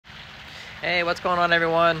Hey, what's going on,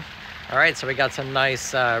 everyone? All right, so we got some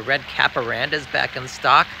nice red cap Orandas back in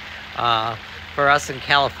stock. For us in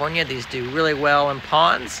California, these do really well in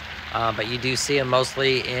ponds, but you do see them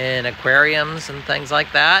mostly in aquariums and things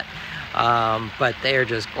like that. But they are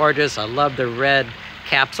just gorgeous. I love the red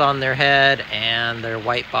caps on their head and their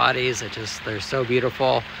white bodies. They're so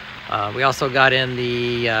beautiful. We also got in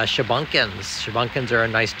the shabunkins. Shabunkins are a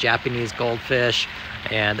nice Japanese goldfish,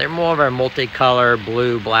 and they're more of a multicolor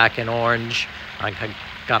blue, black, and orange. I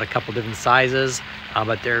got a couple different sizes,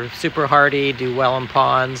 but they're super hardy, do well in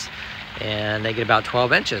ponds, and they get about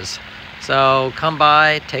 12 inches. So come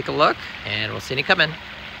by, take a look, and we'll see you come in.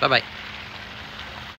 Bye-bye.